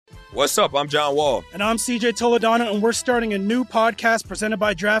What's up? I'm John Wall. And I'm CJ Toledano, and we're starting a new podcast presented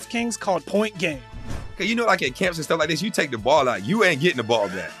by DraftKings called Point Game. Okay, you know, like at camps and stuff like this, you take the ball out, you ain't getting the ball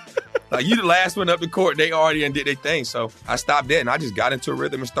back. Like, you the last one up the court, they already did their thing. So I stopped that, and I just got into a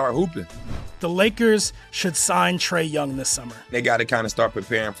rhythm and started hooping. The Lakers should sign Trae Young this summer. They got to kind of start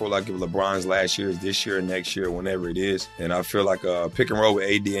preparing for, like, if LeBron's last year is this year, next year, whenever it is. And I feel like a pick and roll with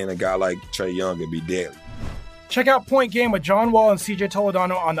AD and a guy like Trae Young would be deadly. Check out Point Game with John Wall and CJ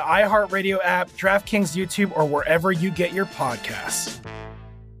Toledano on the iHeartRadio app, DraftKings YouTube, or wherever you get your podcasts.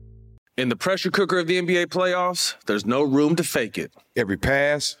 In the pressure cooker of the NBA playoffs, there's no room to fake it. Every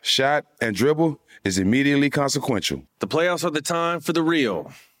pass, shot, and dribble is immediately consequential. The playoffs are the time for the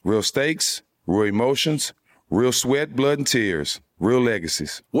real. Real stakes, real emotions, real sweat, blood, and tears, real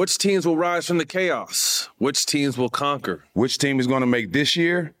legacies. Which teams will rise from the chaos? Which teams will conquer? Which team is going to make this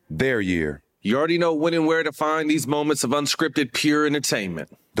year their year? You already know when and where to find these moments of unscripted, pure entertainment.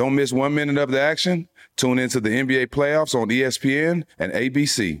 Don't miss 1 minute of the action. Tune into the NBA playoffs on ESPN and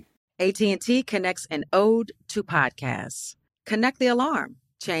ABC. AT&T connects an ode to podcasts. Connect the alarm.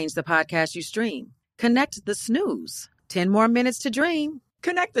 Change the podcast you stream. Connect the snooze. 10 more minutes to dream.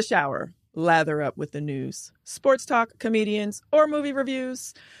 Connect the shower. Lather up with the news. Sports talk, comedians, or movie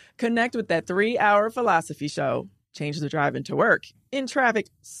reviews. Connect with that 3-hour philosophy show. Change the drive into work. In traffic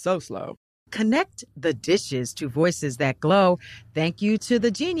so slow. Connect the dishes to voices that glow. Thank you to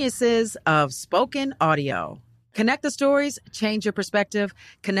the geniuses of spoken audio. Connect the stories, change your perspective.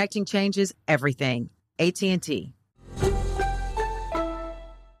 Connecting changes everything. AT&T.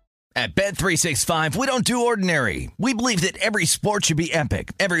 At Bet365, we don't do ordinary. We believe that every sport should be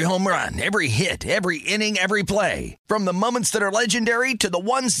epic. Every home run, every hit, every inning, every play. From the moments that are legendary to the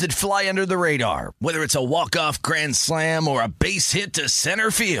ones that fly under the radar. Whether it's a walk-off grand slam or a base hit to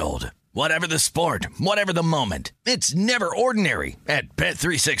center field. Whatever the sport, whatever the moment, it's never ordinary at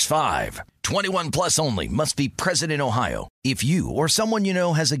Bet365. 21 plus only. Must be present in Ohio. If you or someone you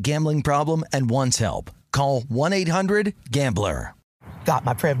know has a gambling problem and wants help, call 1-800-GAMBLER. Got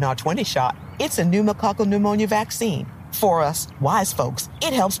my Prevnar 20 shot. It's a pneumococcal pneumonia vaccine. For us, wise folks,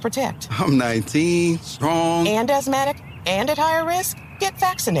 it helps protect. I'm 19, strong. And asthmatic, and at higher risk. Get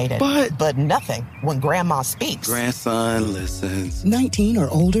vaccinated. But nothing when grandma speaks. Grandson listens. 19 or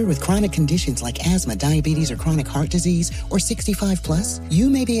older with chronic conditions like asthma, diabetes, or chronic heart disease, or 65 plus, you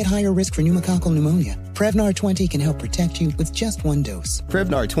may be at higher risk for pneumococcal pneumonia. Prevnar 20 can help protect you with just one dose.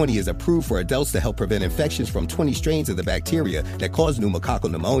 Prevnar 20 is approved for adults to help prevent infections from 20 strains of the bacteria that cause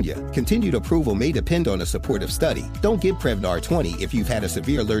pneumococcal pneumonia. Continued approval may depend on a supportive study. Don't give Prevnar 20 if you've had a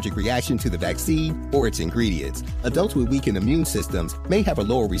severe allergic reaction to the vaccine or its ingredients. Adults with weakened immune systems may have a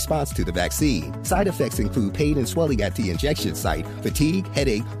lower response to the vaccine. Side effects include pain and swelling at the injection site, fatigue,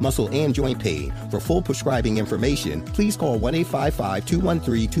 headache, muscle, and joint pain. For full prescribing information, please call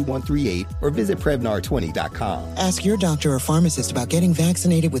 1-855-213-2138 or visit Prevnar20.com. Ask your doctor or pharmacist about getting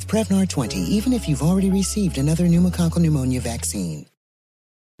vaccinated with Prevnar 20, even if you've already received another pneumococcal pneumonia vaccine.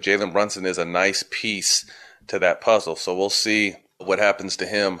 Jalen Brunson is a nice piece to that puzzle, so we'll see what happens to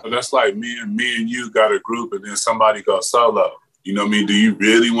him. That's like me and you got a group and then somebody goes solo. You know what I mean? Do you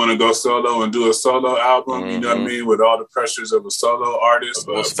really want to go solo and do a solo album? You know what I mean? With all the pressures of a solo artist.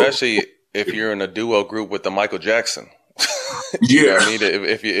 Well, especially if you're in a duo group with the Michael Jackson. You know what I mean?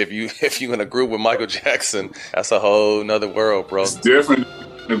 If you in a group with Michael Jackson, that's a whole nother world, bro. It's different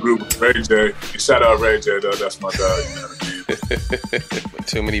in a group with Ray J. Shout out Ray J, though. That's my dog. You know what I mean?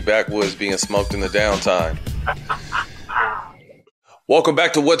 Too many backwoods being smoked in the downtime. Welcome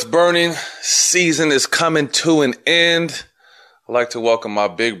back to What's Burning. Season is coming to an end. I'd like to welcome my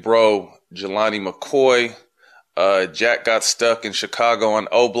big bro, Jelani McCoy. Jack got stuck in Chicago on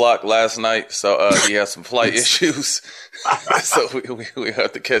O Block last night, so he has some flight issues. So we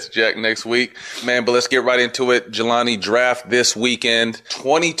have to catch Jack next week. Man, but let's get right into it. Jelani, draft this weekend.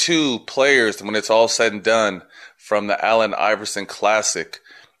 22 players, when it's all said and done, from the Allen Iverson Classic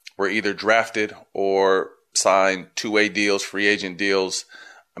were either drafted or signed two-way deals, free agent deals.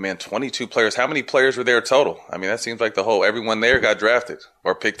 I mean, 22 players. How many players were there total? I mean, that seems like everyone there got drafted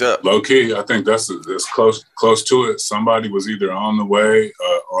or picked up. Low key, I think that's close to it. Somebody was either on the way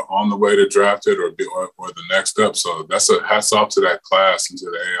or on the way to draft it or the next up. So that's a hats off to that class and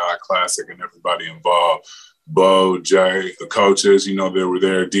to the AI Classic and everybody involved. Bo, Jay, the coaches, they were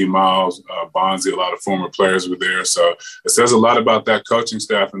there. D. Miles, Bonzi, a lot of former players were there. So it says a lot about that coaching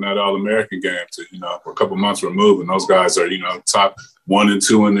staff and that All-American game to, we're a couple months removed, and those guys are, top 1 and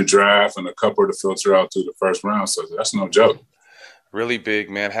 2 in the draft and a couple to filter out through the first round. So that's no joke. Really big,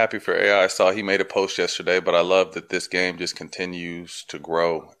 man. Happy for AI. I saw he made a post yesterday, but I love that this game just continues to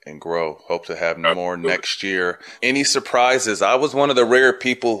grow and grow. Hope to have more next year. Any surprises? I was one of the rare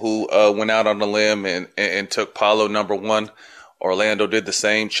people who went out on a limb and took Paolo number 1. Orlando did the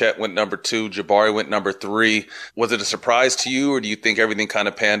same. Chet went number 2. Jabari went number 3. Was it a surprise to you, or do you think everything kind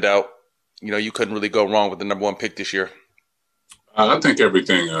of panned out? You know, you couldn't really go wrong with the number 1 pick this year. I think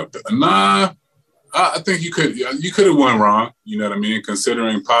everything. I think you could have won wrong. You know what I mean?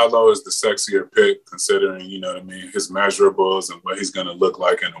 Considering Paolo is the sexier pick, considering, you know what I mean, his measurables and what he's going to look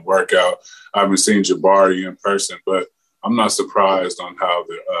like in a workout. I haven't seen Jabari in person, but I'm not surprised on how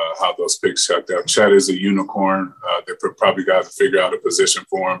those picks checked out. Chet is a unicorn. They probably got to figure out a position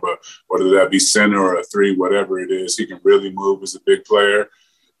for him, but whether that be center or a 3, whatever it is, he can really move as a big player.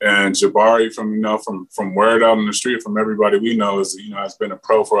 And Jabari, from word out on the street, from everybody we know, has been a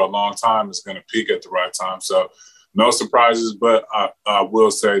pro for a long time, is going to peak at the right time. So no surprises, but I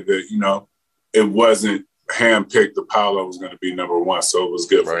will say that, it wasn't handpicked that Paolo was going to be number 1. So it was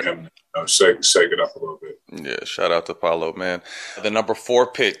good for him to shake it up a little bit. Yeah, shout out to Paolo, man. The number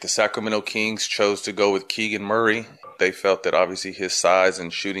 4 pick, the Sacramento Kings chose to go with Keegan Murray. They felt that obviously his size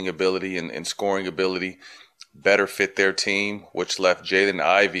and shooting ability and scoring ability better fit their team, which left Jaden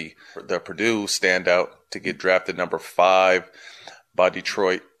Ivey, the Purdue standout, to get drafted number 5 by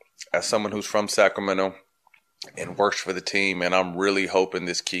Detroit. As someone who's from Sacramento and works for the team, and I'm really hoping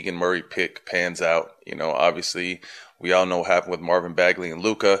this Keegan Murray pick pans out. Obviously, we all know what happened with Marvin Bagley and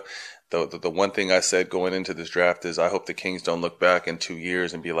Luka. The one thing I said going into this draft is I hope the Kings don't look back in 2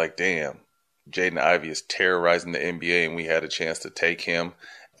 years and be like, damn, Jaden Ivey is terrorizing the NBA and we had a chance to take him,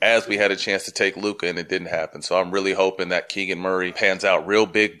 as we had a chance to take Luka and it didn't happen. So I'm really hoping that Keegan Murray pans out. Real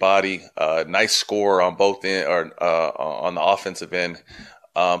big body, nice scorer on both end, or on the offensive end.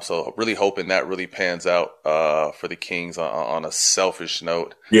 So really hoping that really pans out for the Kings on a selfish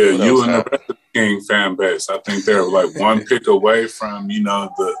note. Yeah, you and the rest of the King fan base, I think they're like 1 pick away from,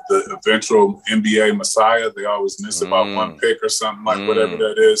 the eventual NBA Messiah. They always miss about 1 pick or something, like whatever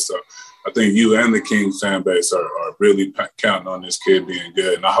that is. So I think you and the King fan base are really counting on this kid being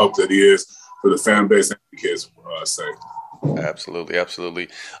good. And I hope that he is, for the fan base and the kids' sake. Absolutely, absolutely.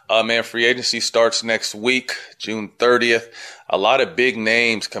 Man, free agency starts next week, June 30th. A lot of big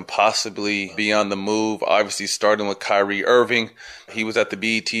names can possibly be on the move, obviously starting with Kyrie Irving. He was at the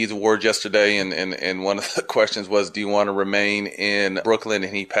BET's Awards yesterday, and one of the questions was, do you want to remain in Brooklyn?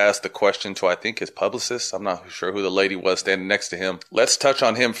 And he passed the question to, I think, his publicist. I'm not sure who the lady was standing next to him. Let's touch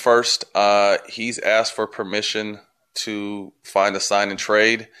on him first. He's asked for permission to find a sign and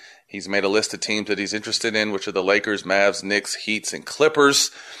trade. He's made a list of teams that he's interested in, which are the Lakers, Mavs, Knicks, Heats, and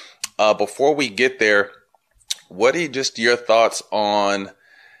Clippers. Before we get there, what are just your thoughts on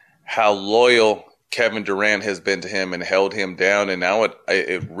how loyal Kevin Durant has been to him and held him down? And now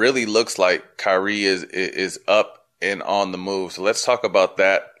it really looks like Kyrie is up and on the move. So let's talk about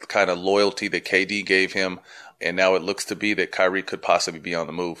that kind of loyalty that KD gave him. And now it looks to be that Kyrie could possibly be on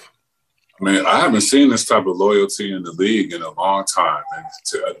the move. Man, I haven't seen this type of loyalty in the league in a long time. And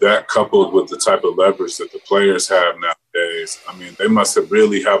that coupled with the type of leverage that the players have nowadays, I mean, they must have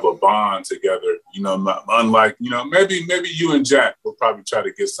really have a bond together, unlike, maybe you and Jack will probably try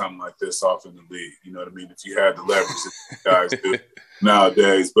to get something like this off in the league. You know what I mean? If you had the leverage that you guys do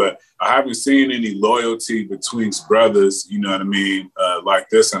nowadays. But I haven't seen any loyalty between brothers, you know what I mean, like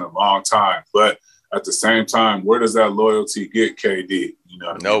this in a long time. But at the same time, where does that loyalty get KD? You know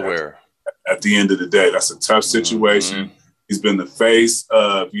what I mean? Nowhere. At the end of the day, that's a tough situation. Mm-hmm. He's been the face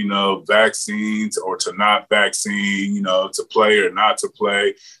of, vaccines or to not vaccine, to play or not to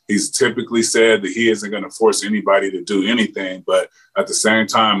play. He's typically said that he isn't going to force anybody to do anything. But at the same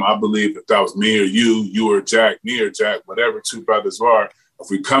time, I believe if that was me or you or Jack, me or Jack, whatever 2 brothers are, if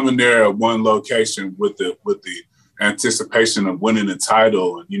we come in there at one location with the anticipation of winning the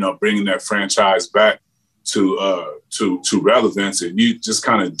title and, bringing that franchise back to relevance, and you just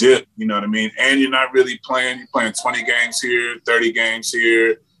kind of dip, you know what I mean? And you're not really playing. You're playing 20 games here, 30 games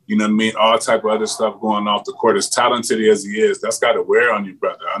here, you know what I mean? All type of other stuff going off the court. As talented as he is, that's got to wear on your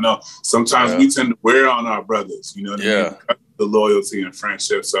brother. I know sometimes we tend to wear on our brothers, you know what I mean? The loyalty and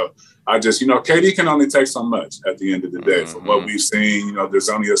friendship. So I just, KD can only take so much at the end of the day. From what we've seen, there's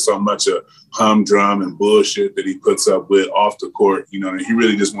only so much of humdrum and bullshit that he puts up with off the court, and he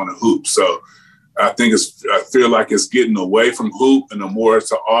really just want to hoop. So I feel like it's getting away from hoop and more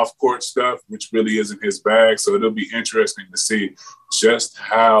to off-court stuff, which really isn't his bag. So it'll be interesting to see just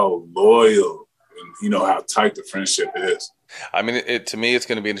how loyal and how tight the friendship is. I mean, to me, it's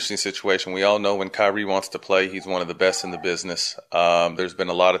going to be an interesting situation. We all know when Kyrie wants to play, he's one of the best in the business. There's been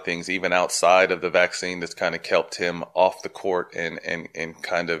a lot of things, even outside of the vaccine, that's kind of kept him off the court and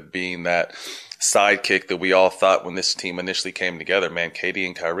kind of being that sidekick that we all thought when this team initially came together. Man, KD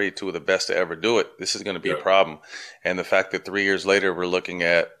and Kyrie, two of the best to ever do it. This is going to be a problem. And the fact that 3 years later, we're looking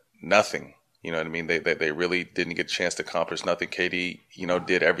at nothing. You know what I mean? They really didn't get a chance to accomplish nothing. KD,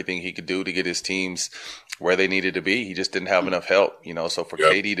 did everything he could do to get his teams where they needed to be. He just didn't have enough help, So for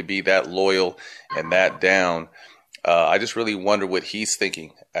KD to be that loyal and that down, I just really wonder what he's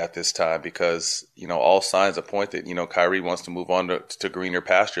thinking at this time because, all signs point that, Kyrie wants to move on to greener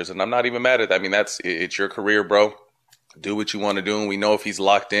pastures. And I'm not even mad at that. I mean, it's your career, bro. Do what you want to do. And we know if he's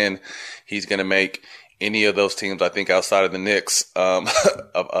locked in, he's going to make any of those teams, I think, outside of the Knicks, a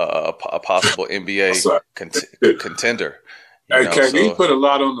possible NBA contender. Hey, KD put a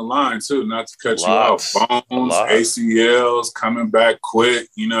lot on the line, too, not to cut you off. Bones, ACLs, coming back quick,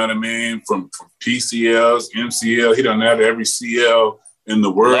 you know what I mean? From PCLs, MCL. He done had every CL in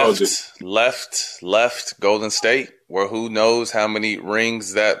the world. Left Golden State, where who knows how many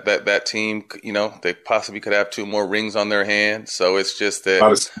rings that team, they possibly could have 2 more rings on their hand. So it's just that. A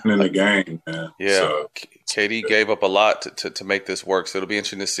lot of skin in the game, man. Yeah. So. KD gave up a lot to make this work. So it'll be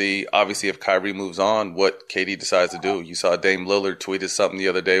interesting to see, obviously, if Kyrie moves on, what KD decides to do. You saw Dame Lillard tweeted something the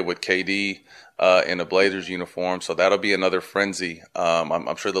other day with KD in a Blazers uniform. So that'll be another frenzy.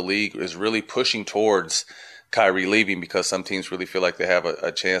 I'm sure the league is really pushing towards Kyrie leaving because some teams really feel like they have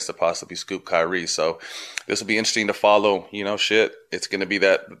a chance to possibly scoop Kyrie. So this will be interesting to follow. It's going to be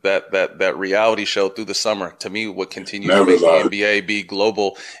that reality show through the summer. To me, what continues to make the NBA be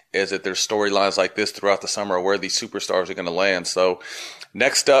global is that there's storylines like this throughout the summer where these superstars are going to land. So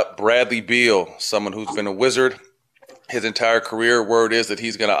next up, Bradley Beal, someone who's been a Wizard his entire career. Word is that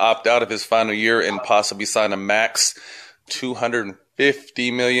he's going to opt out of his final year and possibly sign a max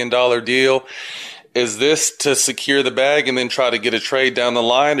 $250 million deal. Is this to secure the bag and then try to get a trade down the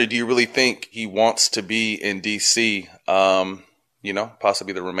line, or do you really think he wants to be in D.C.,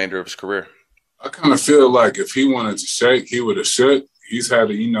 possibly the remainder of his career? I kind of feel like if he wanted to shake, he would have shook. He's had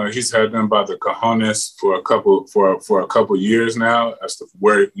them by the cojones for a couple years now as to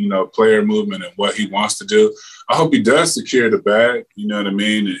where, player movement and what he wants to do. I hope he does secure the bag, you know what I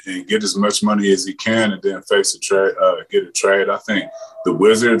mean, and get as much money as he can and then face a trade, get a trade. I think the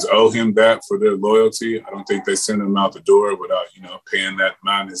Wizards owe him that for their loyalty. I don't think they send him out the door without, paying that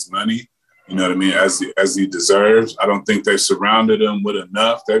man his money, you know what I mean, as he deserves. I don't think they've surrounded him with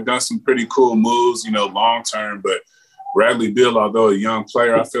enough. They've done some pretty cool moves, long term, but Bradley Beal, although a young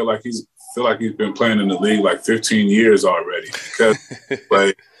player, I feel like he's been playing in the league like 15 years already because,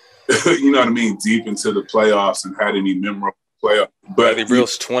 you know what I mean, deep into the playoffs and had any memorable playoff. But Bradley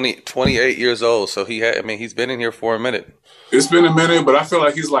Beal's 28 years old, so he's been in here for a minute. It's been a minute, but I feel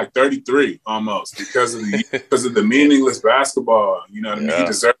like he's like 33 almost because of the meaningless basketball. You know what I mean? He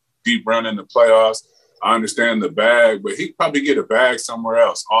deserves a deep run in the playoffs. I understand the bag, but he'd probably get a bag somewhere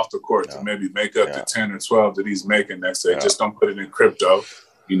else off the court to maybe make up the 10 or 12 that he's making next day. Just don't put it in crypto.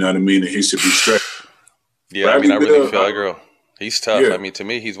 You know what I mean? And he should be straight. Yeah, I really feel like, girl. He's tough. Yeah. I mean, to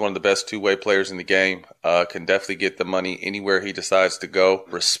me, he's one of the best two-way players in the game. Can definitely get the money anywhere he decides to go.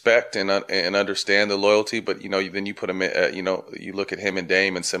 Respect and understand the loyalty, but then you put him in. You look at him and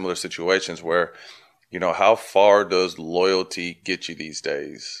Dame in similar situations where, how far does loyalty get you these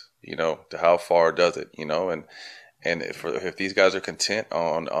days? To how far does it? And if these guys are content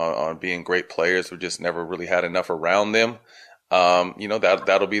on being great players who just never really had enough around them,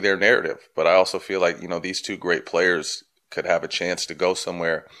 that'll be their narrative. But I also feel like these two great players could have a chance to go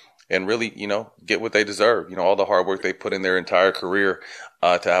somewhere and really, get what they deserve. All the hard work they put in their entire career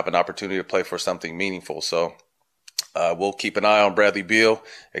to have an opportunity to play for something meaningful. So we'll keep an eye on Bradley Beal.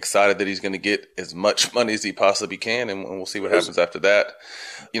 Excited that he's going to get as much money as he possibly can, and we'll see what happens after that.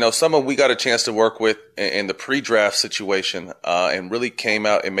 Someone we got a chance to work with in the pre-draft situation and really came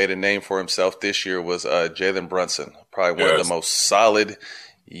out and made a name for himself this year was Jalen Brunson. Probably one of the most solid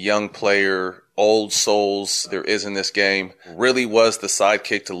young player, old souls there is in this game. Really was the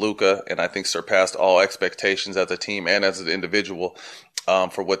sidekick to Luka, and I think surpassed all expectations as a team and as an individual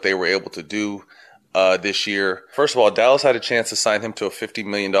for what they were able to do this year. First of all, Dallas had a chance to sign him to a $50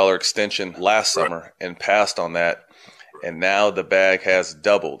 million extension last summer and passed on that. And now the bag has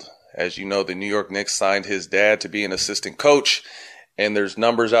doubled. As you know, the New York Knicks signed his dad to be an assistant coach. And there's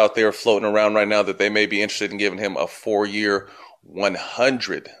numbers out there floating around right now that they may be interested in giving him a 4-year,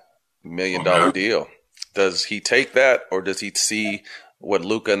 $100 million deal. Does he take that, or does he see what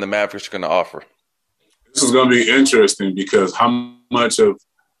Luka and the Mavericks are going to offer? This is going to be interesting because how much of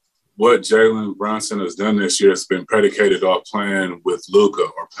what Jalen Brunson has done this year has been predicated off playing with Luka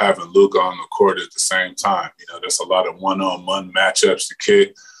or having Luka on the court at the same time. You know, there's a lot of one-on-one matchups to kick,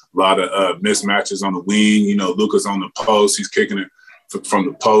 a lot of mismatches on the wing. You know, Luka's on the post. He's kicking it from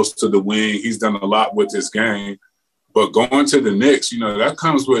the post to the wing. He's done a lot with his game. But going to the Knicks, you know, that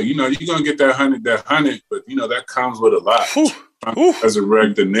comes with, you know, you're going to get that 100, but, you know, that comes with a lot. As a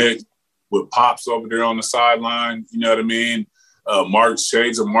regular Knicks with Pops over there on the sideline, you know what I mean?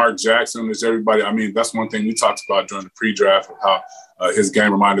 Shades of Mark Jackson, there's everybody. I mean, that's one thing we talked about during the pre-draft of how his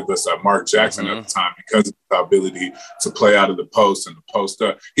game reminded us of Mark Jackson at the time because of his ability to play out of the post and the post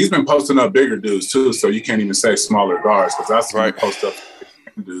up. He's been posting up bigger dudes too, so you can't even say smaller guards because that's when he post up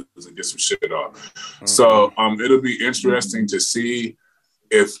dudes and get some shit off. So it'll be interesting to see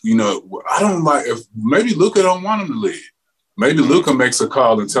if, you know, if maybe Luka don't want him to leave. Maybe Luka makes a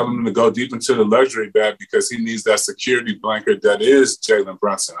call and tell him to go deep into the luxury bag because he needs that security blanket that is Jalen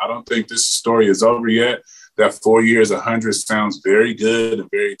Brunson. I don't think this story is over yet. That 4 years, 100 sounds very good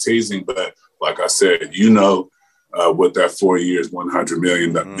and very teasing. But like I said, you know what that 4 years, 100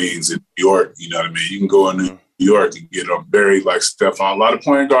 million that means in New York. You know what I mean? You can go in New York and get buried like Stephon. A lot of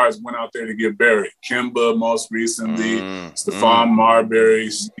point guards went out there to get buried. Kemba most recently, Stephon Marbury,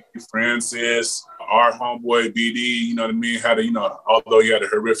 Steve Francis, our homeboy BD, you know what I mean, although he had a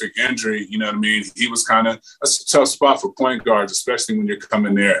horrific injury, you know what I mean, he was that's a tough spot for point guards, especially when you're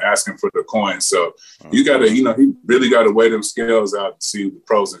coming there asking for the coin. So you got to, you know, he really got to weigh them scales out and see the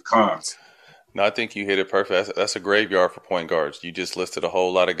pros and cons. No, I think you hit it perfect. That's a graveyard for point guards. You just listed a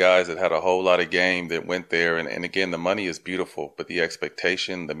whole lot of guys that had a whole lot of game that went there. And again, the money is beautiful, but the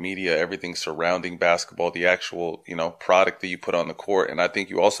expectation, the media, everything surrounding basketball, the actual, you know, product that you put on the court. And I think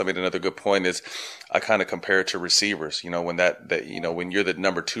you also made another good point is I kind of compare it to receivers. You know, when when you're the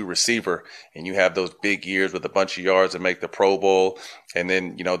number 2 receiver and you have those big years with a bunch of yards and make the Pro Bowl, and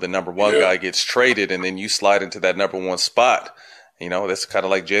then, you know, the number 1 guy gets traded and then you slide into that number 1 spot. You know, that's kind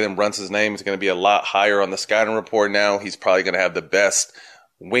of like Jalen Brunson's name is going to be a lot higher on the scouting report now. He's probably going to have the best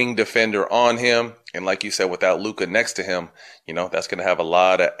wing defender on him. And like you said, without Luka next to him, you know, that's going to have a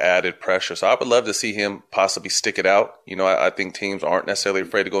lot of added pressure. So I would love to see him possibly stick it out. You know, I think teams aren't necessarily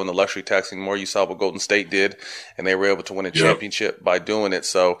afraid to go in the luxury tax anymore. You saw what Golden State did, and they were able to win a championship by doing it.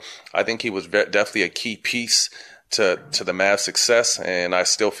 So I think he was definitely a key piece to the Mavs' success. And I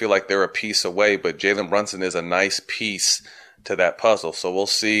still feel like they're a piece away, but Jalen Brunson is a nice piece to that puzzle. So we'll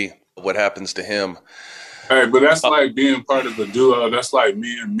see what happens to him. Hey, but that's like being part of a duo. That's like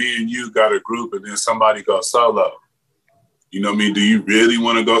me and you got a group and then somebody goes solo. You know what I mean? Do you really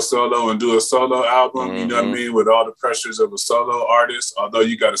want to go solo and do a solo album? You know what I mean? With all the pressures of a solo artist, although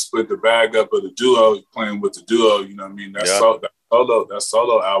you got to split the bag up of the duo, playing with the duo, you know what I mean? That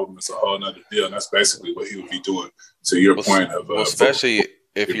solo album is a whole nother deal. And that's basically what he would be doing, to your point of especially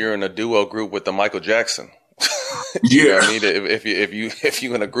if you're in a duo group with the Michael Jackson. You know what I mean? If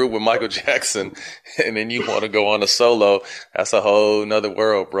you in a group with Michael Jackson and then you want to go on a solo, that's a whole nother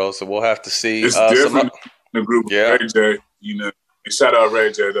world, bro. So we'll have to see. It's different in a group with Ray J, you know. And shout out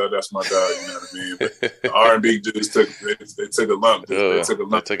Ray J though, that's my dog, you know what I mean? But the R&B dudes took a lump. They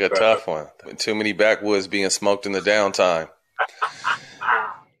took a tough one. Too many backwoods being smoked in the downtime.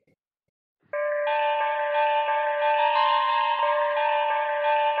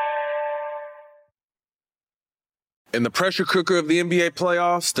 In the pressure cooker of the NBA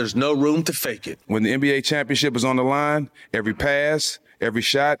playoffs, there's no room to fake it. When the NBA championship is on the line, every pass, every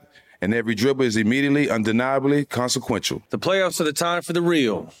shot, and every dribble is immediately, undeniably consequential. The playoffs are the time for the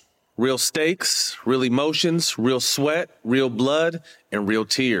real. Real stakes, real emotions, real sweat, real blood, and real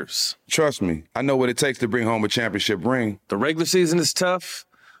tears. Trust me, I know what it takes to bring home a championship ring. The regular season is tough,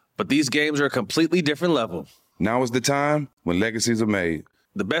 but these games are a completely different level. Now is the time when legacies are made.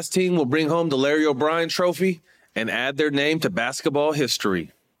 The best team will bring home the Larry O'Brien Trophy and add their name to basketball history.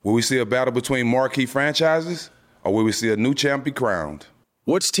 Will we see a battle between marquee franchises, or will we see a new champ be crowned?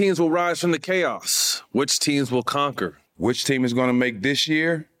 Which teams will rise from the chaos? Which teams will conquer? Which team is going to make this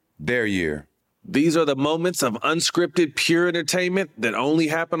year their year? These are the moments of unscripted, pure entertainment that only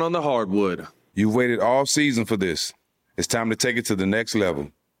happen on the hardwood. You've waited all season for this. It's time to take it to the next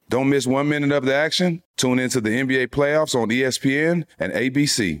level. Don't miss 1 minute of the action. Tune into the NBA playoffs on ESPN and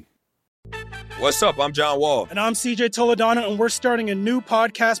ABC. What's up? I'm John Wall. And I'm CJ Toledano, and we're starting a new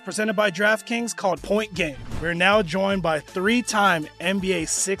podcast presented by DraftKings called Point Game. We're now joined by 3-time NBA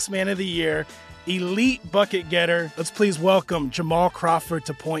Sixth Man of the Year, elite bucket getter. Let's please welcome Jamal Crawford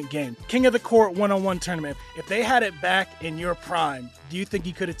to Point Game. King of the Court one-on-one tournament. If they had it back in your prime, do you think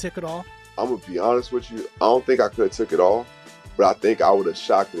you could have took it all? I'm going to be honest with you. I don't think I could have took it all, but I think I would have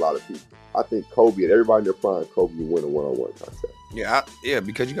shocked a lot of people. I think Kobe and everybody in their prime, Kobe would win a one-on-one contest. Yeah,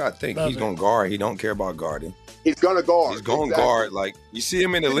 because you got to think he's going to guard. He don't care about guarding. He's going to guard. He's going to guard. Like, you see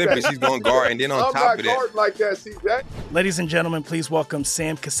him in the Olympics, he's going to guard. And then on top of that. Like that, CJ. Ladies and gentlemen, please welcome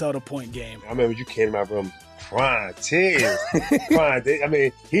Sam Cassell to Point Game. I remember you came to my room crying, tears, crying. I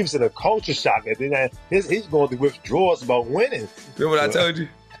mean, he was in a culture shock. And then he's going through withdrawals about winning. Remember what I told you?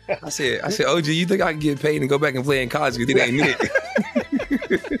 I said, OG, you think I can get paid and go back and play in college because it ain't it?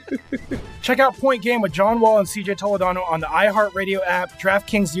 Check out Point Game with John Wall and CJ Toledano on the iHeartRadio app,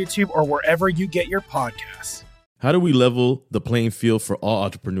 DraftKings YouTube, or wherever you get your podcasts. How do we level the playing field for all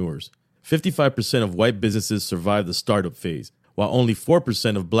entrepreneurs? 55% of white businesses survive the startup phase, while only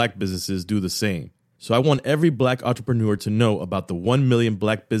 4% of black businesses do the same. So I want every black entrepreneur to know about the 1 Million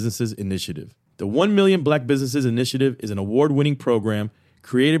Black Businesses Initiative. The 1 Million Black Businesses Initiative is an award-winning program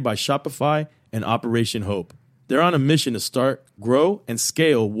created by Shopify and Operation Hope. They're on a mission to start, grow, and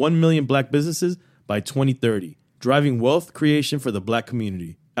scale 1 million black businesses by 2030, driving wealth creation for the black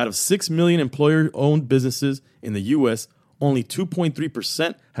community. Out of 6 million employer-owned businesses in the U.S., only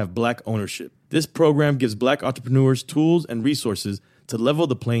 2.3% have black ownership. This program gives black entrepreneurs tools and resources to level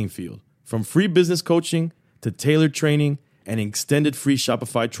the playing field, from free business coaching to tailored training and an extended free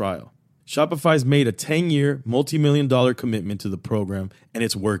Shopify trial. Shopify's made a 10-year, multi-million-dollar commitment to the program, and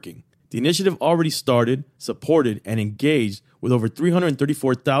it's working. The initiative already started, supported, and engaged with over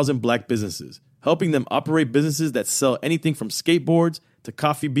 334,000 black businesses, helping them operate businesses that sell anything from skateboards to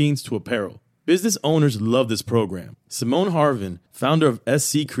coffee beans to apparel. Business owners love this program. Simone Harvin, founder of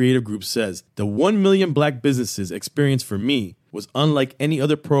SC Creative Group, says, "The 1 million black businesses experience for me was unlike any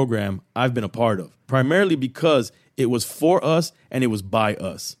other program I've been a part of, primarily because it was for us and it was by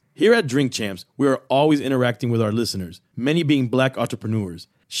us." Here at Drink Champs, we are always interacting with our listeners, many being black entrepreneurs.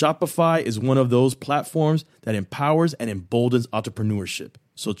 Shopify is one of those platforms that empowers and emboldens entrepreneurship.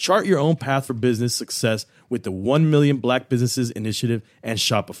 So chart your own path for business success with the 1 Million Black Businesses Initiative and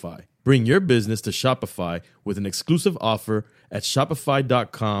Shopify. Bring your business to Shopify with an exclusive offer at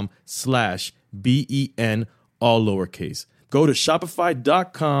shopify.com/BEN, all lowercase. Go to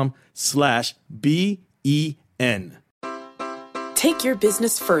shopify.com/BEN. Take your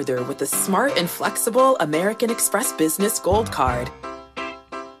business further with the smart and flexible American Express Business Gold Card.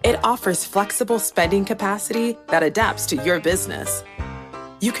 It offers flexible spending capacity that adapts to your business.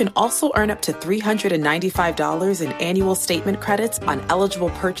 You can also earn up to $395 in annual statement credits on eligible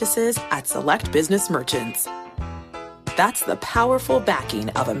purchases at select business merchants. That's the powerful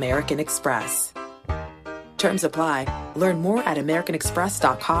backing of American Express. Terms apply. Learn more at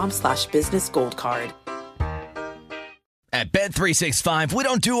americanexpress.com/business gold card. At Bet365, we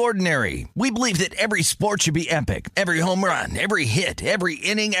don't do ordinary. We believe that every sport should be epic. Every home run, every hit, every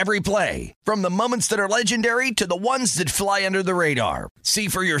inning, every play. From the moments that are legendary to the ones that fly under the radar. See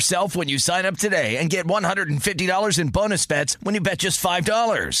for yourself when you sign up today and get $150 in bonus bets when you bet just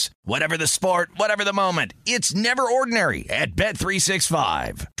 $5. Whatever the sport, whatever the moment, it's never ordinary at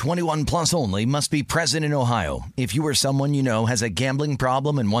Bet365. 21 plus only. Must be present in Ohio. If you or someone you know has a gambling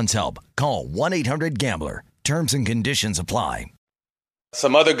problem and wants help, call 1-800-GAMBLER. Terms and conditions apply.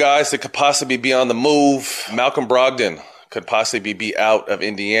 Some other guys that could possibly be on the move. Malcolm Brogdon could possibly be out of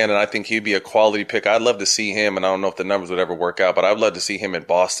Indiana, and I think he'd be a quality pick. I'd love to see him, and I don't know if the numbers would ever work out, but I'd love to see him in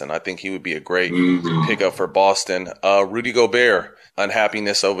Boston. I think he would be a great pickup for Boston. Rudy Gobert,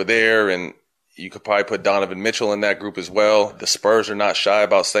 unhappiness over there, and you could probably put Donovan Mitchell in that group as well. The Spurs are not shy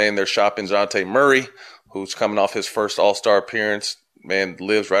about saying they're shopping DeJounte Murray, who's coming off his first All-Star appearance. Man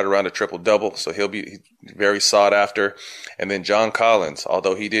lives right around a triple-double, so he'll be very sought after. And then John Collins,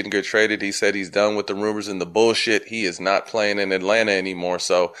 although he didn't get traded, he said he's done with the rumors and the bullshit. He is not playing in Atlanta anymore.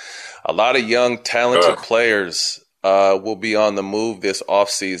 So a lot of young, talented players will be on the move this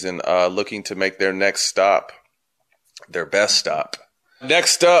offseason, looking to make their next stop, their best stop.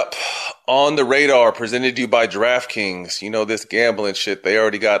 Next up on the radar, presented to you by DraftKings. You know this gambling shit. They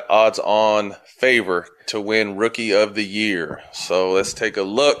already got odds-on favor to win Rookie of the Year. So let's take a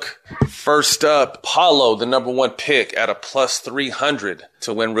look. First up, Paulo, the number one pick at a plus 300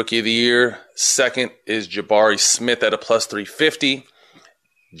 to win Rookie of the Year. Second is Jabari Smith at a plus 350.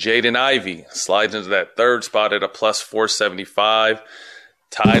 Jaden Ivey slides into that third spot at a plus 475.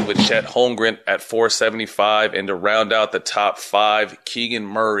 Tied with Chet Holmgren at 475. And to round out the top five, Keegan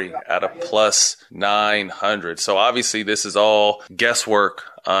Murray at a plus 900. So obviously this is all guesswork.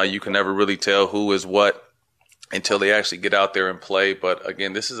 You can never really tell who is what until they actually get out there and play. But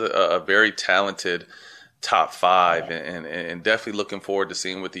again, this is a very talented top five, and definitely looking forward to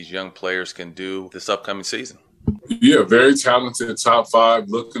seeing what these young players can do this upcoming season. Yeah, very talented top five,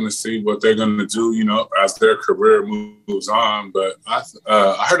 looking to see what they're going to do, you know, as their career moves on. But I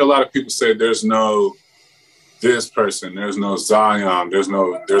heard a lot of people say there's no this person. There's no Zion. There's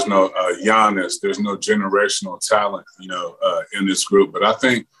no Giannis. There's no generational talent, in this group. But I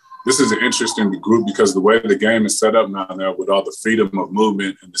think this is an interesting group because the way the game is set up now there with all the freedom of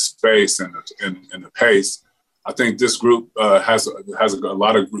movement and the space and the pace, I think this group has a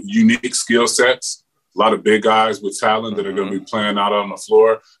lot of unique skill sets, a lot of big guys with talent that are going to be playing out on the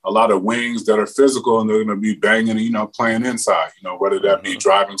floor, a lot of wings that are physical and they're going to be banging, playing inside, whether that be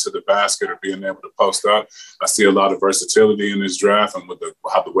driving to the basket or being able to post up. I see a lot of versatility in this draft, and with the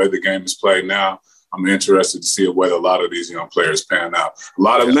way the game is played now, I'm interested to see whether a lot of these young players pan out. A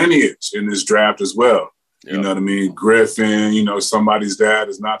lot of lineage in this draft as well. You know what I mean? Griffin, somebody's dad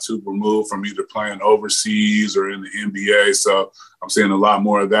is not too removed from either playing overseas or in the NBA. So I'm seeing a lot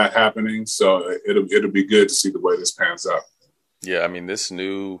more of that happening. So it'll be good to see the way this pans out. Yeah, I mean, this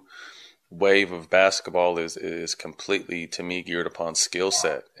new wave of basketball is completely, to me, geared upon skill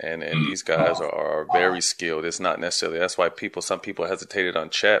set. And these guys are very skilled. It's not necessarily, that's why some people hesitated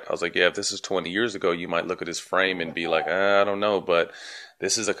on Chet. I was like, yeah, if this is 20 years ago, you might look at his frame and be like, I don't know. But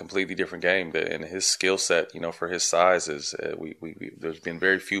this is a completely different game, and his skill set, for his size is there's been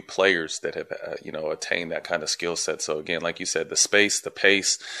very few players that have, attained that kind of skill set. So again, like you said, the space, the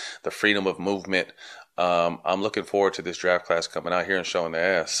pace, the freedom of movement. I'm looking forward to this draft class coming out here and showing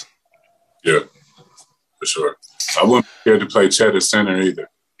their ass. Yeah, for sure. I wouldn't be scared to play Chet at center either.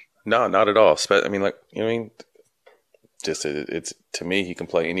 No, not at all. I mean, just it's to me, he can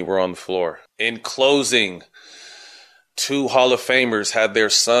play anywhere on the floor. In closing, 2 Hall of Famers had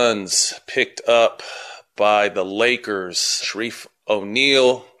their sons picked up by the Lakers, Shareef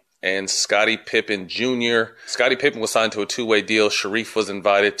O'Neal and Scottie Pippen Jr. Scottie Pippen was signed to a 2-way deal. Shareef was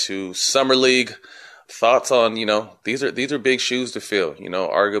invited to Summer League. Thoughts on, these are big shoes to fill,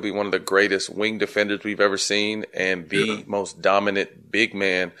 arguably one of the greatest wing defenders we've ever seen and the most dominant big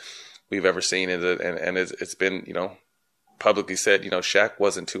man we've ever seen. And it's been, publicly said, Shaq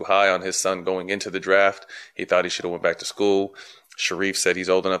wasn't too high on his son going into the draft. He thought he should have went back to school. Shareef said he's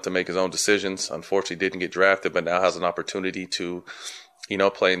old enough to make his own decisions. Unfortunately, didn't get drafted, but now has an opportunity to,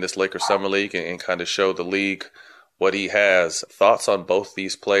 play in this Lakers Summer League and kind of show the league what he has. Thoughts on both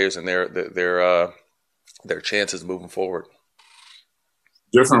these players and their chances moving forward?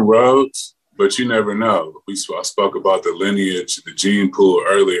 Different roads, but you never know. I spoke about the lineage, the gene pool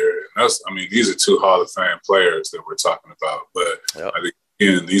earlier. And these are 2 Hall of Fame players that we're talking about. But I think,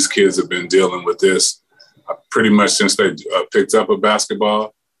 again, these kids have been dealing with this pretty much since they picked up a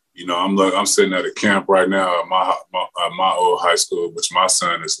basketball. I'm sitting at a camp right now at my old high school, which my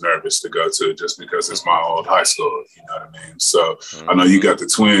son is nervous to go to just because it's my old high school. You know what I mean? So I know you got the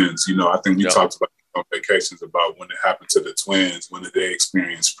twins. I think we talked about on vacations about when it happened to the twins, when did they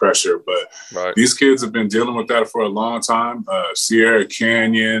experience pressure. But these kids have been dealing with that for a long time. Sierra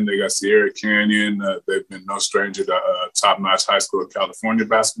Canyon, they got Sierra Canyon. They've been no stranger to top-notch high school California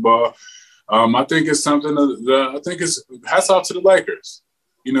basketball. I think it's something hats off to the Lakers.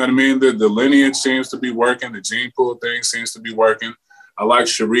 You know what I mean? The lineage seems to be working. The gene pool thing seems to be working. I like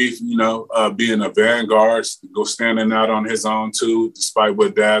Shareef, being a vanguard, standing out on his own too, despite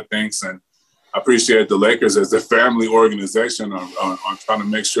what Dad thinks. And I appreciate the Lakers as a family organization on trying to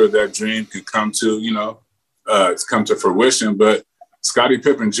make sure that dream can come to fruition. But Scottie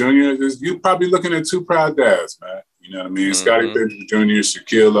Pippen Jr., you're probably looking at 2 proud dads, man. You know what I mean? Scottie Pippen Jr.,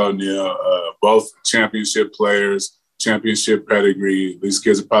 Shaquille O'Neal, both championship players, championship pedigree. These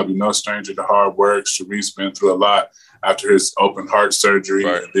kids are probably no stranger to hard work. Shareef's been through a lot after his open heart surgery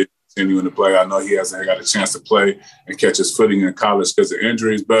and then continuing to play. I know he hasn't got a chance to play and catch his footing in college because of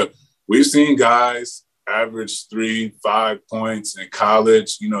injuries, but we've seen guys average 3-5 points in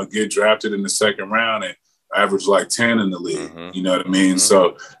college, get drafted in the second round and average like 10 in the league. You know what I mean?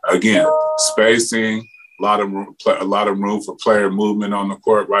 So again, spacing, a lot of room for player movement on the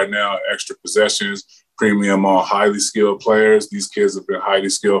court right now, extra possessions, premium on highly skilled players. These kids have been highly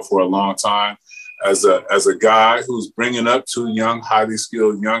skilled for a long time. As a guy who's bringing up 2 young, highly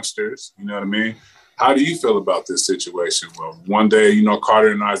skilled youngsters, you know what I mean? How do you feel about this situation? Well, one day,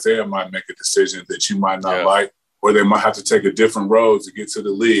 Carter and Isaiah might make a decision that you might not like, or they might have to take a different road to get to the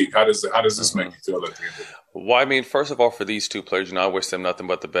league. How does this make you feel at the end of it? Well, first of all, for these 2 players, I wish them nothing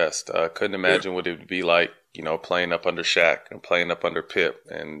but the best. Couldn't imagine what it would be like, playing up under Shaq and playing up under Pip,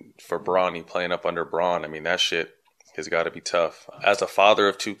 and for Bronny playing up under Bron. That shit has got to be tough. As a father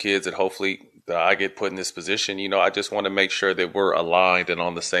of 2 kids, that hopefully that I get put in this position, I just want to make sure that we're aligned and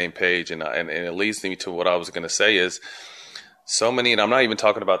on the same page. And it leads me to what I was going to say is So many, and I'm not even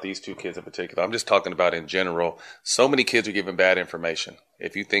talking about these two kids in particular. I'm just talking about in general. So many kids are given bad information.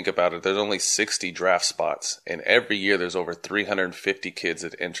 If you think about it, there's only 60 draft spots, and every year there's over 350 kids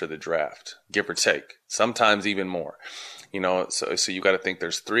that enter the draft, give or take, sometimes even more. So you got to think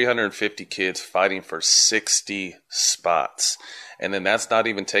there's 350 kids fighting for 60 spots, and then that's not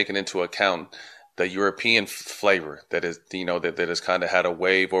even taking into account the European flavor that is, that has kind of had a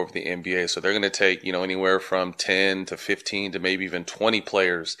wave over the NBA. So they're going to take, anywhere from 10 to 15 to maybe even 20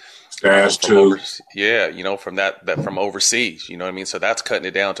 players. From overseas, you know what I mean? So that's cutting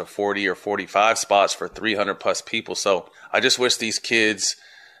it down to 40 or 45 spots for 300 plus people. So I just wish these kids,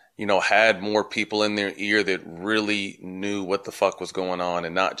 had more people in their ear that really knew what the fuck was going on,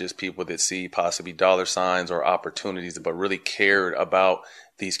 and not just people that see possibly dollar signs or opportunities, but really cared about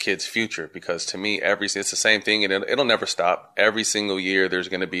these kids' future. Because to me, it's the same thing, and it'll never stop. Every single year, there's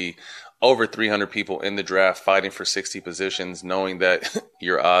going to be over 300 people in the draft fighting for 60 positions, knowing that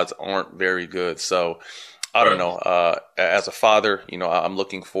your odds aren't very good. So I don't know. As a father, I'm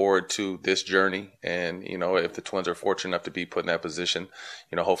looking forward to this journey. And, if the Twins are fortunate enough to be put in that position,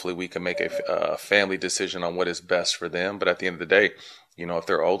 hopefully we can make a family decision on what is best for them. But at the end of the day, if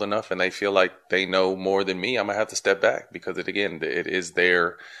they're old enough and they feel like they know more than me, I'm going to have to step back, because it is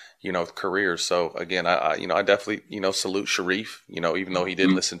their, career. So again, I definitely, salute Sharif, even though he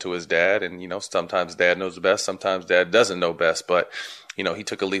didn't listen to his dad, and, sometimes dad knows best, sometimes dad doesn't know best, but he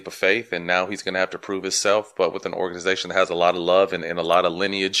took a leap of faith, and now he's going to have to prove himself, but with an organization that has a lot of love and a lot of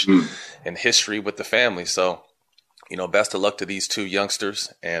lineage and history with the family. So, best of luck to these two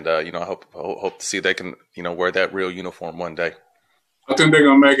youngsters. And, I hope to see they can, wear that real uniform one day. I think they're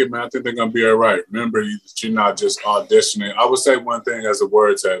going to make it, man. I think they're going to be all right. Remember, you're not just auditioning. I would say one thing as a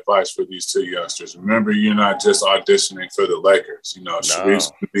word of advice for these two youngsters. Remember, you're not just auditioning for the Lakers. Sharif's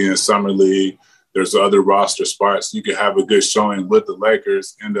going to be in Summer League. There's other roster spots. You can have a good showing with the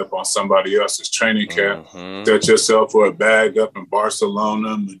Lakers, end up on somebody else's training camp, set yourself for a bag up in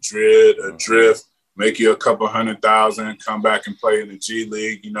Barcelona, Madrid, Adrift, make you a couple $100,000, come back and play in the G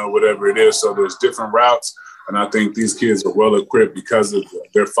League, whatever it is. So there's different routes. And I think these kids are well equipped because of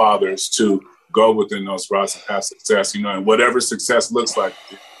their fathers to go within those routes and have success, and whatever success looks like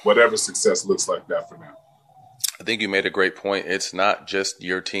that for them. I think you made a great point. It's not just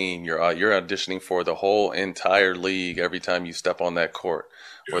your team. You're auditioning for the whole entire league every time you step on that court,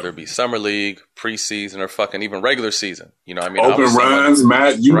 whether it be summer league, preseason, or fucking even regular season. Open runs,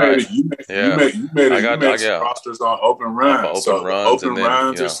 Matt. You made rosters on open runs. Open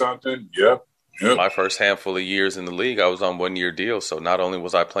runs or something. Yep. My first handful of years in the league, I was on 1-year deal. So not only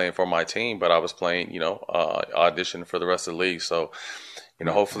was I playing for my team, but I was playing, auditioning for the rest of the league. So,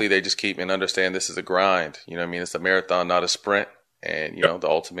 hopefully they just keep and understand this is a grind. It's a marathon, not a sprint. And, the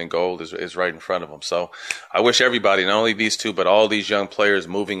ultimate goal is right in front of them. So I wish everybody, not only these two, but all these young players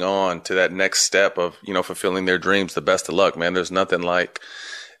moving on to that next step of, fulfilling their dreams, the best of luck, man. There's nothing like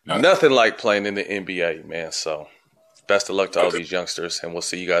playing in the NBA, man. So best of luck to all these youngsters, and we'll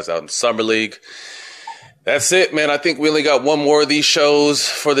see you guys out in Summer League. That's it, man. I think we only got one more of these shows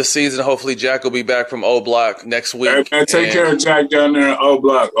for the season. Hopefully Jack will be back from O Block next week. Hey, man, take care of Jack down there in O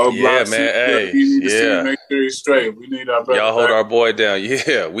Block. Yeah, man. Hey, make sure he's straight. We need our brother. Y'all hold our boy down.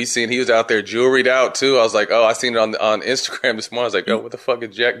 Yeah, we seen he was out there jewelried out too. I was like, I seen it on Instagram this morning. I was like, what the fuck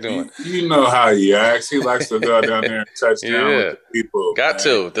is Jack doing? You know how he acts. He likes to go down there and touch down with the people. Got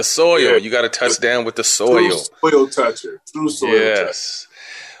to. The soil. Yeah. You got to touch down with the soil. True soil toucher. True soil toucher.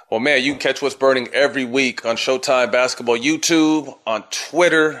 Well, man, you can catch What's Burning every week on Showtime Basketball YouTube, on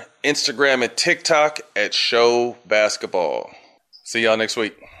Twitter, Instagram, and TikTok at Show Basketball. See y'all next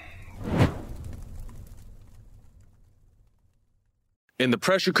week. In the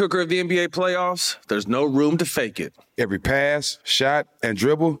pressure cooker of the NBA playoffs, there's no room to fake it. Every pass, shot, and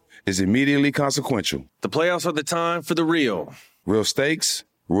dribble is immediately consequential. The playoffs are the time for the real. Real stakes,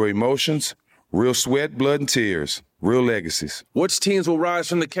 real emotions, real sweat, blood, and tears. Real legacies. Which teams will rise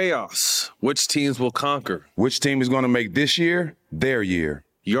from the chaos? Which teams will conquer? Which team is going to make this year their year?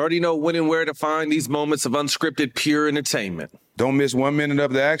 You already know when and where to find these moments of unscripted, pure entertainment. Don't miss 1 minute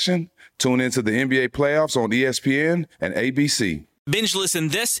of the action. Tune into the NBA playoffs on ESPN and ABC. Binge listen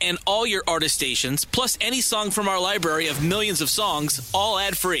this and all your artist stations, plus any song from our library of millions of songs, all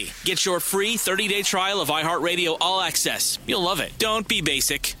ad-free. Get your free 30-day trial of iHeartRadio All Access. You'll love it. Don't be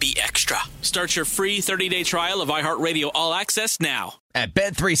basic, be extra. Start your free 30-day trial of iHeartRadio All Access now. At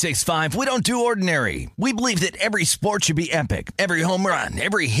Bet365, we don't do ordinary. We believe that every sport should be epic. Every home run,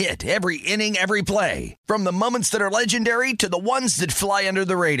 every hit, every inning, every play. From the moments that are legendary to the ones that fly under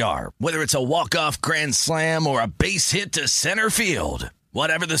the radar. Whether it's a walk-off grand slam or a base hit to center field.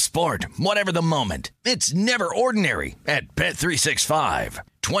 Whatever the sport, whatever the moment, it's never ordinary at Bet365.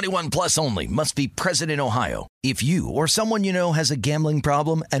 21 plus only. Must be present in Ohio. If you or someone you know has a gambling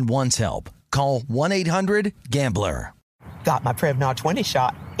problem and wants help, call 1-800-GAMBLER. Got my Prevnar 20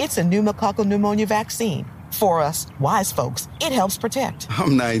 shot. It's a pneumococcal pneumonia vaccine. For us, wise folks, it helps protect.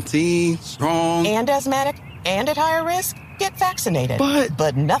 I'm 19, strong. And asthmatic, and at higher risk? Get vaccinated.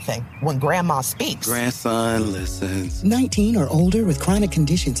 But nothing when grandma speaks. Grandson listens. 19 or older with chronic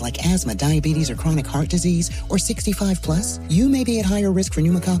conditions like asthma, diabetes, or chronic heart disease, or 65 plus, you may be at higher risk for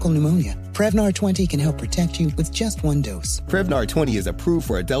pneumococcal pneumonia. Prevnar 20 can help protect you with just one dose. Prevnar 20 is approved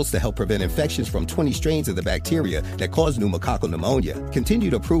for adults to help prevent infections from 20 strains of the bacteria that cause pneumococcal pneumonia.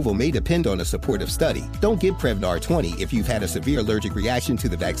 Continued approval may depend on a supportive study. Don't give Prevnar 20 if you've had a severe allergic reaction to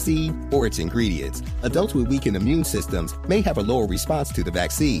the vaccine or its ingredients. Adults with weakened immune systems may have a lower response to the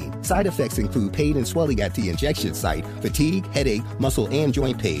vaccine. Side effects include pain and swelling at the injection site, fatigue, headache, muscle, and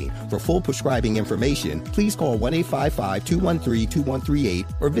joint pain. For full prescribing information, please call 1-855-213-2138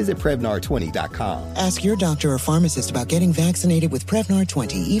 or visit Prevnar20.com. Ask your doctor or pharmacist about getting vaccinated with Prevnar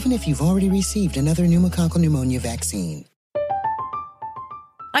 20, even if you've already received another pneumococcal pneumonia vaccine.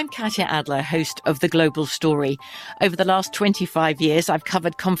 I'm Katya Adler, host of The Global Story. Over the last 25 years, I've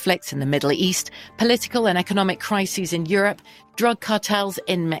covered conflicts in the Middle East, political and economic crises in Europe, drug cartels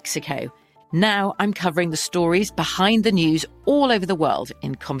in Mexico. Now I'm covering the stories behind the news all over the world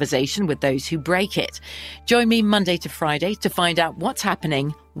in conversation with those who break it. Join me Monday to Friday to find out what's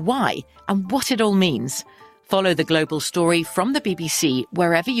happening, why, and what it all means. Follow The Global Story from the BBC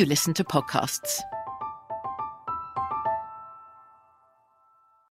wherever you listen to podcasts.